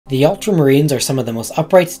The Ultramarines are some of the most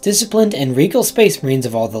upright, disciplined, and regal Space Marines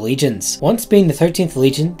of all the legions. Once being the 13th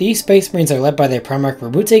Legion, these Space Marines are led by their Primarch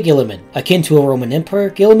Rabute Guilliman. Akin to a Roman Emperor,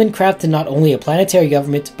 Guilliman crafted not only a planetary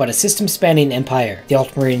government, but a system-spanning empire. The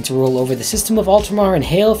Ultramarines rule over the system of Ultramar and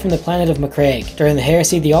hail from the planet of Macragge. During the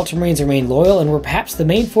Heresy, the Ultramarines remained loyal and were perhaps the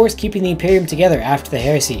main force keeping the Imperium together after the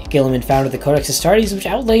Heresy. Guilliman founded the Codex Astartes, which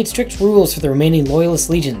outlaid strict rules for the remaining loyalist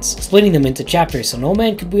legions, splitting them into chapters so no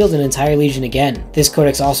man could wield an entire legion again. This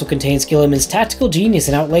codex also contains Guilliman's tactical genius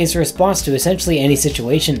and outlays a response to essentially any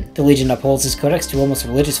situation. The legion upholds this codex to almost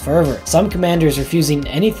religious fervor, some commanders refusing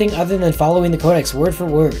anything other than following the codex word for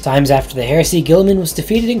word. Times after the Heresy, Guilliman was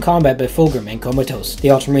defeated in combat by Fulgrim and Comatose. The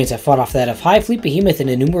Ultramarines have fought off that of High Fleet Behemoth in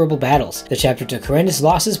innumerable battles. The chapter took horrendous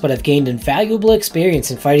losses but have gained invaluable experience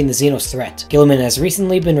in fighting the Xenos threat. Guilliman has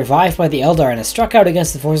recently been revived by the Eldar and has struck out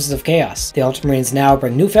against the forces of Chaos. The Ultramarines now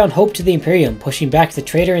bring newfound hope to the Imperium, pushing back the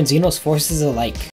traitor and Xenos forces alike.